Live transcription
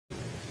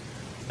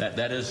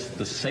That is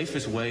the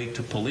safest way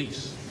to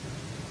police.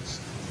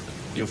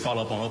 You'll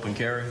follow up on open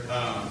carry?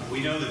 We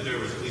know that there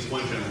was at least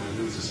one gentleman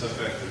who was a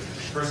suspect,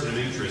 a person of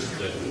interest,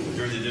 that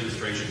during the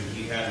demonstration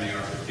he had an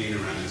AR-15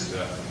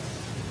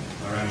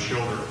 around his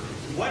shoulder.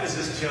 What does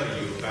this tell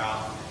you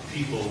about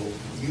people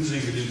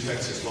using the new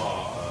Texas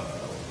law,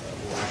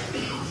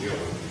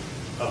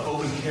 of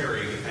open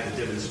carry at a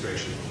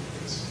demonstration?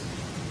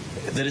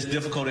 That it's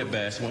difficult at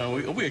best.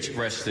 When we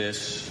express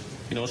this,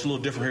 you know, it's a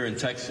little different here in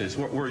Texas.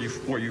 Where are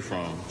you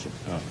from?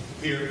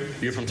 Here.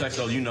 You're from Texas?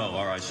 Oh, you know.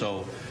 All right.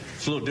 So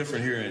it's a little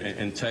different here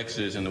in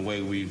Texas in the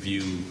way we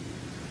view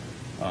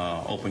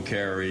open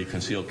carry,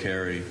 concealed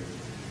carry.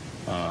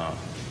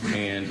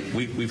 And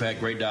we've had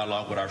great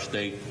dialogue with our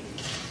state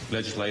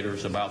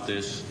legislators about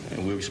this,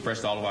 and we've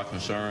expressed all of our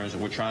concerns,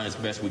 and we're trying as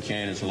best we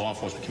can as a law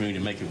enforcement community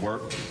to make it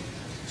work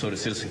so the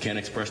citizen can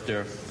express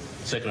their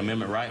Second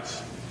Amendment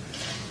rights.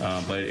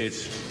 But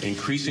it's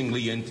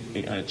increasingly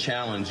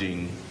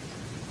challenging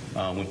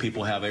when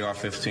people have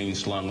AR-15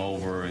 slung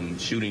over and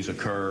shootings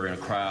occur in a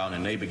crowd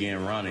and they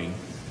begin running,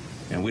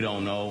 and we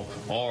don't know,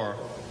 or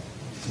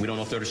we don't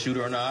know if they're the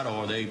shooter or not,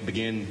 or they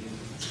begin,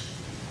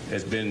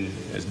 has been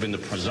the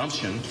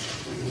presumption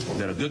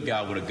that a good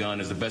guy with a gun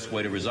is the best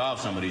way to resolve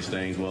some of these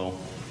things. Well,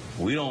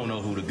 we don't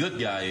know who the good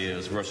guy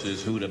is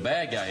versus who the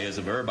bad guy is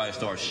if everybody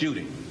starts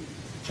shooting.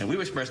 And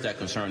we've expressed that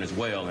concern as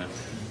well. And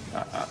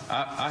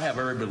I have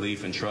every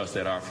belief and trust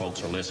that our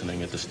folks are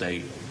listening at the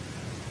state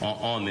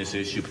on this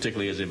issue,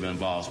 particularly as it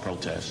involves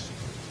protests.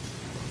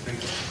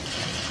 Thank you.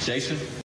 Jason?